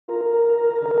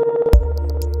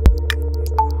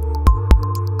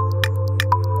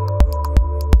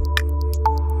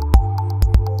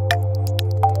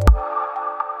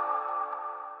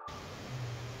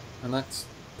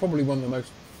probably one of the most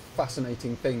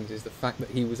fascinating things is the fact that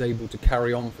he was able to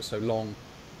carry on for so long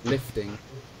lifting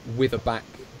with a back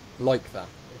like that.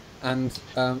 And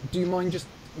do you mind just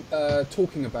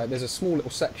talking about, there's a small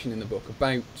little section in the book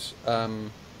about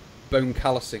bone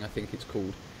callousing, I think it's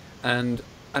called, and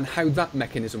how that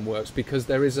mechanism works, because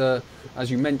there is a,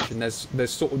 as you mentioned,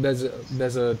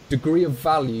 there's a degree of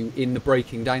value in the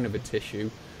breaking down of a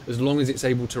tissue as long as it's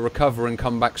able to recover and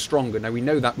come back stronger. Now we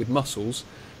know that with muscles,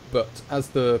 but as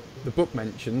the book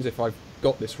mentions, if I've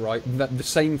got this right, that the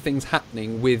same thing's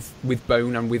happening with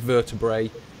bone and with vertebrae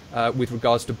with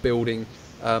regards to building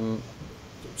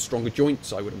stronger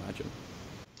joints, I would imagine.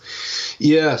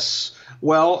 Yes.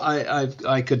 Well,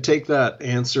 I could take that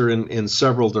answer in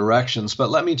several directions, but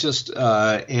let me just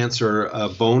answer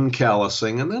bone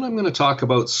callousing, and then I'm going to talk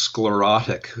about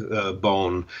sclerotic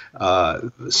bone,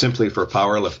 simply for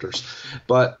powerlifters.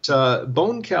 But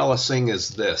bone callousing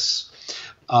is this.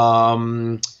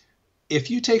 If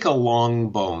you take a long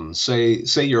bone,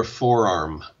 say your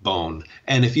forearm bone,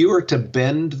 and if you were to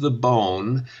bend the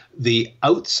bone, the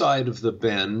outside of the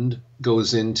bend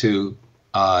goes into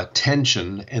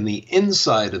tension, and the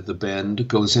inside of the bend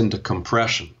goes into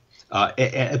compression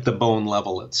at the bone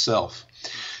level itself.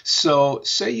 So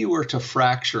say you were to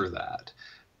fracture that,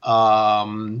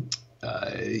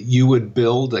 you would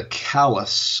build a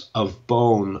callus of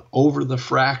bone over the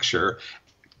fracture,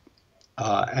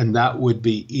 and that would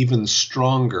be even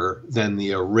stronger than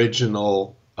the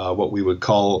original, what we would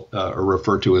call or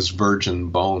refer to as virgin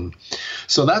bone.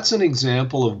 So that's an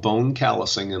example of bone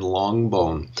callousing in long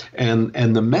bone.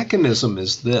 And the mechanism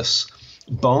is this.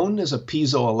 Bone is a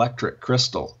piezoelectric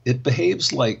crystal. It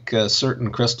behaves like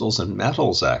certain crystals and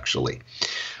metals, actually.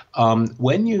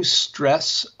 When you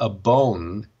stress a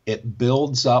bone, it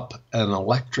builds up an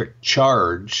electric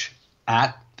charge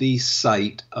at the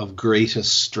site of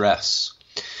greatest stress.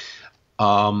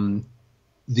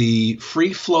 The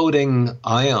free-floating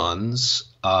ions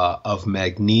of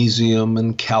magnesium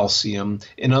and calcium,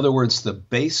 in other words, the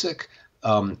basic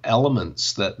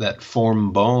elements that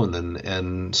form bone,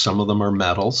 and some of them are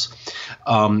metals,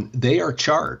 they are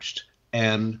charged.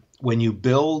 And when you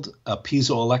build a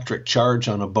piezoelectric charge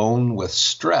on a bone with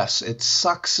stress, it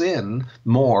sucks in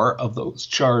more of those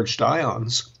charged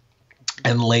ions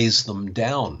and lays them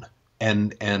down.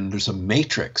 And there's a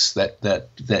matrix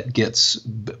that gets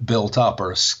built up,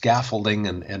 or a scaffolding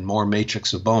and more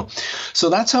matrix of bone. So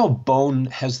that's how bone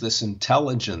has this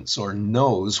intelligence, or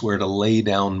knows where to lay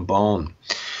down bone.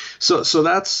 So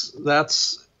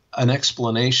that's an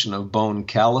explanation of bone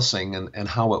callousing and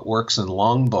how it works in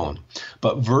long bone.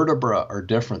 But vertebra are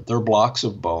different. They're blocks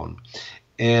of bone.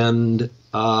 And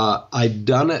I've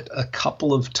done it a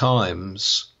couple of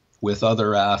times with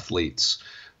other athletes.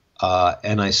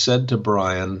 And I said to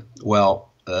Brian, well,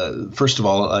 first of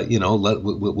all,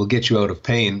 we'll get you out of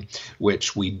pain,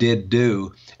 which we did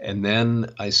do. And then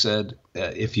I said,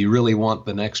 if you really want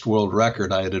the next world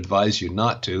record, I'd advise you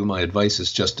not to. My advice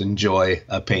is just enjoy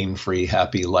a pain-free,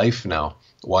 happy life now.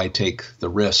 Why take the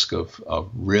risk of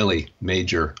really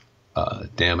major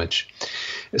damage?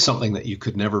 It's something that you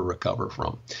could never recover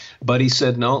from. But he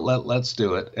said, no, let's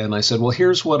do it. And I said, well,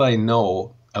 here's what I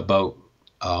know about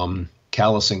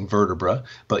callousing vertebra,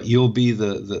 but you'll be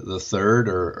the third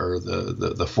or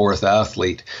the fourth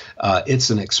athlete.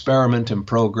 It's an experiment in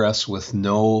progress with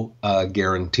no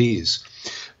guarantees.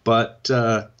 But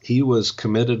he was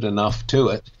committed enough to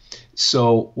it.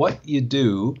 So what you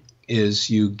do is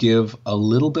you give a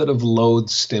little bit of load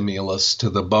stimulus to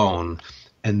the bone,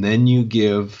 and then you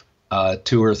give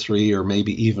 2 or 3 or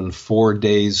maybe even 4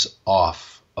 days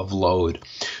off of load.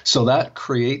 So that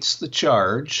creates the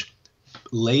charge,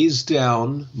 lays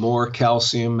down more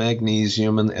calcium,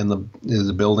 magnesium, and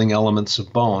the building elements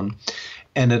of bone,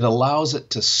 and it allows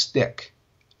it to stick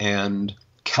and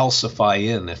calcify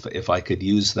in, if I could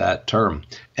use that term.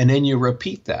 And then you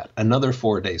repeat that, another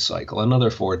 4-day cycle, another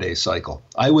 4-day cycle.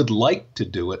 I would like to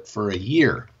do it for a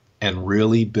year and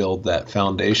really build that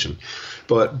foundation.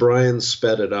 But Brian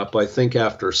sped it up. I think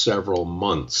after several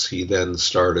months, he then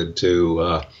started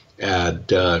to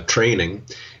add training.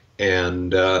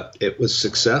 And it was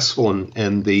successful.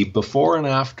 And the before and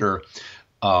after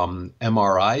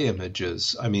MRI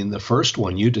images, I mean, the first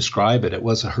one, you describe it, it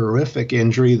was a horrific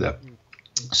injury. The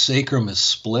sacrum is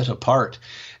split apart.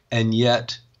 And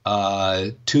yet,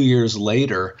 2 years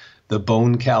later, the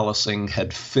bone callousing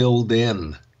had filled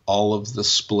in all of the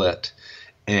split,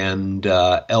 and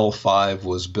L5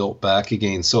 was built back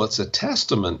again. So it's a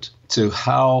testament to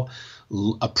how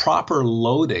a proper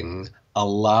loading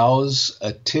allows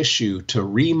a tissue to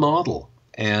remodel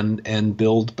and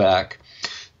build back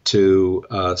to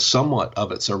somewhat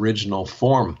of its original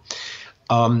form.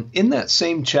 In that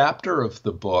same chapter of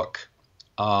the book,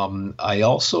 I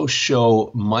also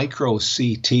show micro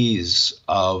CTs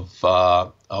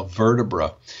of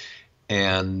vertebra,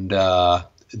 and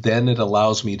then it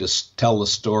allows me to tell the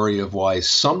story of why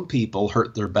some people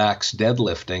hurt their backs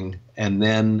deadlifting and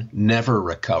then never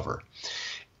recover.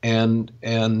 And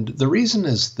the reason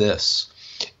is this.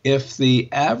 If the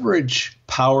average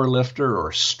power lifter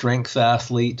or strength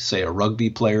athlete, say a rugby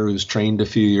player who's trained a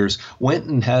few years, went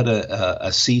and had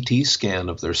a CT scan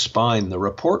of their spine, the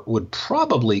report would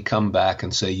probably come back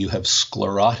and say you have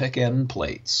sclerotic end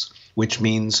plates, which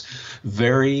means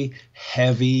very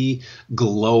heavy,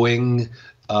 glowing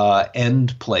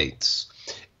end plates.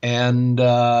 And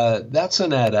that's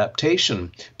an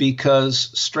adaptation because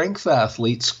strength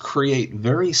athletes create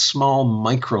very small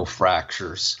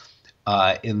microfractures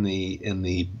in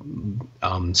the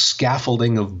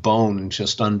scaffolding of bone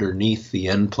just underneath the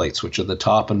end plates, which are the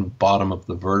top and bottom of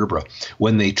the vertebra,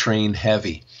 when they train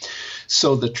heavy.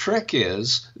 So the trick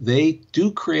is they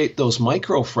do create those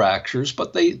microfractures,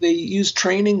 but they use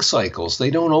training cycles.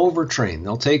 They don't overtrain.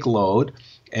 They'll take load,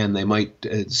 and they might,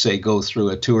 say, go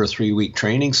through a 2 or 3 week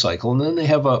training cycle, and then they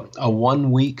have a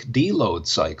 1 week deload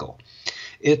cycle.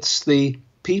 It's the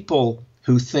people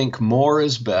who think more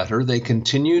is better. They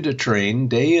continue to train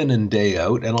day in and day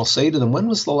out, and I'll say to them, when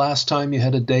was the last time you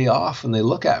had a day off? And they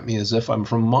look at me as if I'm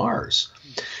from Mars.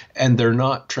 And they're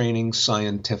not training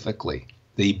scientifically.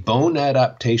 The bone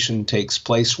adaptation takes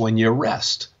place when you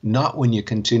rest, not when you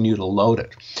continue to load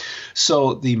it.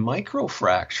 So the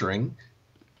microfracturing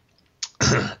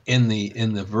in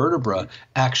the vertebra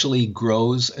actually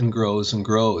grows and grows and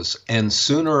grows. And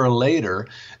sooner or later,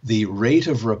 the rate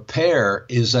of repair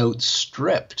is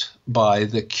outstripped by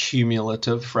the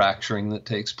cumulative fracturing that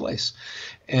takes place.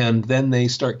 And then they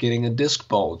start getting a disc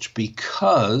bulge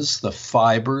because the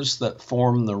fibers that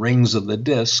form the rings of the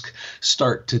disc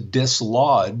start to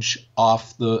dislodge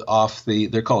off the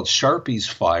they're called Sharpie's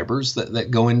fibers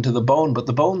that go into the bone, but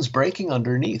the bone's breaking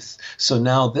underneath. So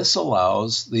now this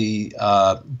allows the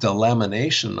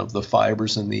delamination of the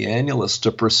fibers in the annulus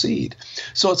to proceed.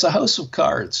 So it's a house of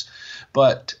cards.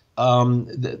 But of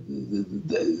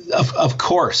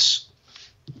course,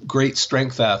 great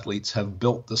strength athletes have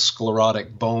built the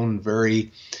sclerotic bone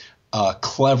very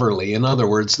cleverly. In other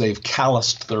words, they've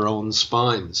calloused their own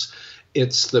spines.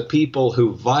 It's the people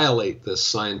who violate this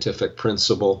scientific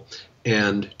principle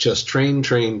and just train,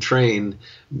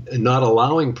 not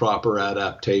allowing proper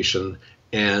adaptation,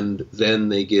 and then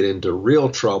they get into real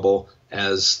trouble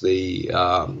as the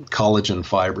collagen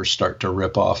fibers start to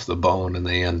rip off the bone, and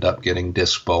they end up getting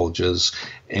disc bulges,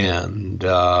 and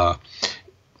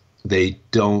they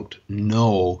don't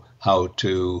know how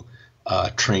to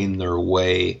train their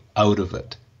way out of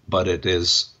it. But it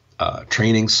is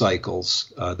training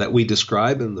cycles that we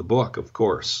describe in the book, of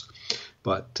course.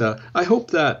 But I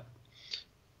hope that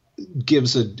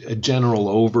gives a general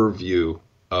overview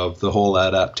of the whole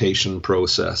adaptation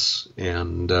process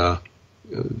and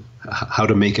how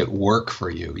to make it work for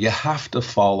you. You have to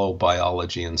follow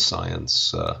biology and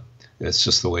science. It's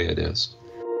just the way it is.